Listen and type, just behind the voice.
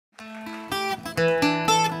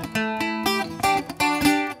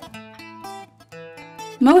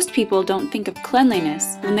Most people don't think of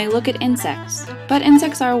cleanliness when they look at insects, but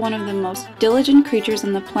insects are one of the most diligent creatures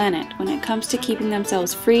on the planet when it comes to keeping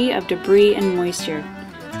themselves free of debris and moisture.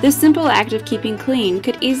 This simple act of keeping clean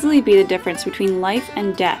could easily be the difference between life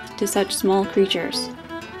and death to such small creatures.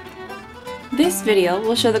 This video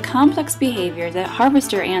will show the complex behavior that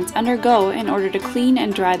harvester ants undergo in order to clean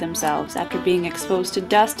and dry themselves after being exposed to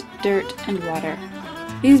dust, dirt, and water.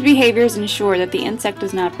 These behaviors ensure that the insect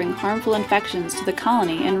does not bring harmful infections to the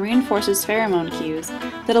colony and reinforces pheromone cues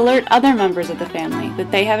that alert other members of the family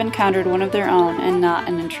that they have encountered one of their own and not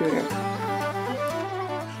an intruder.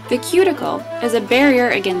 The cuticle is a barrier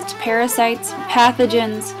against parasites,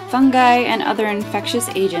 pathogens, fungi, and other infectious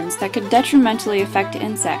agents that could detrimentally affect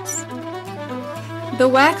insects. The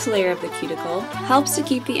wax layer of the cuticle helps to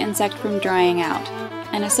keep the insect from drying out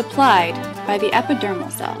and is supplied by the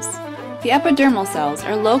epidermal cells. The epidermal cells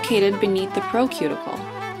are located beneath the procuticle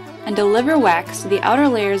and deliver wax to the outer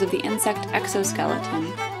layers of the insect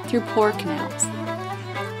exoskeleton through pore canals.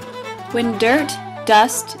 When dirt,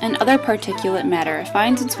 dust, and other particulate matter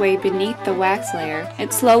finds its way beneath the wax layer,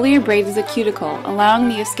 it slowly abrades the cuticle, allowing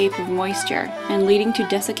the escape of moisture and leading to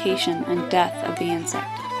desiccation and death of the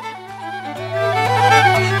insect.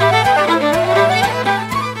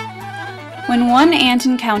 When one ant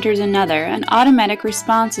encounters another, an automatic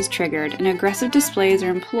response is triggered and aggressive displays are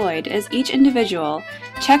employed as each individual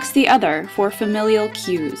checks the other for familial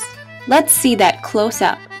cues. Let's see that close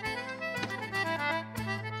up.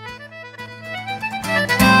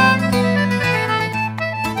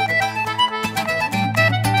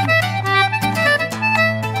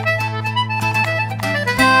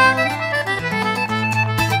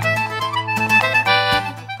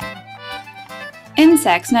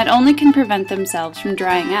 Insects not only can prevent themselves from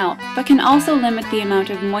drying out, but can also limit the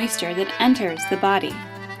amount of moisture that enters the body.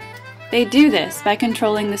 They do this by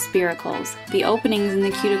controlling the spiracles, the openings in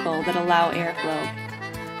the cuticle that allow airflow.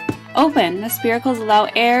 Open, the spiracles allow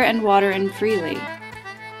air and water in freely.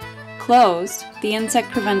 Closed, the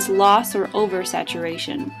insect prevents loss or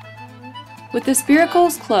oversaturation. With the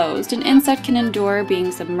spiracles closed, an insect can endure being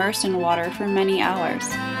submersed in water for many hours.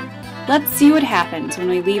 Let's see what happens when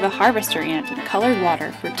we leave a harvester ant in colored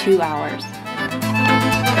water for 2 hours.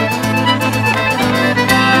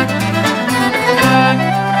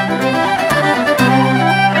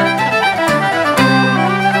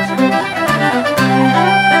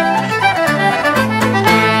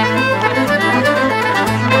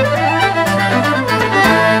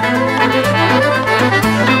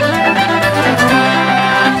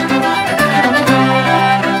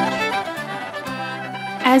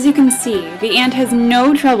 As you can see, the ant has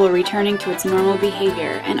no trouble returning to its normal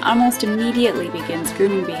behavior and almost immediately begins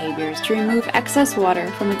grooming behaviors to remove excess water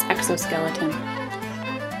from its exoskeleton.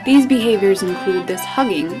 These behaviors include this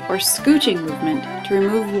hugging or scooching movement to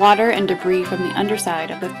remove water and debris from the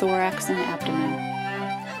underside of the thorax and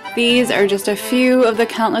abdomen. These are just a few of the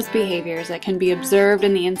countless behaviors that can be observed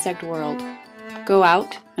in the insect world. Go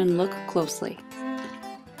out and look closely.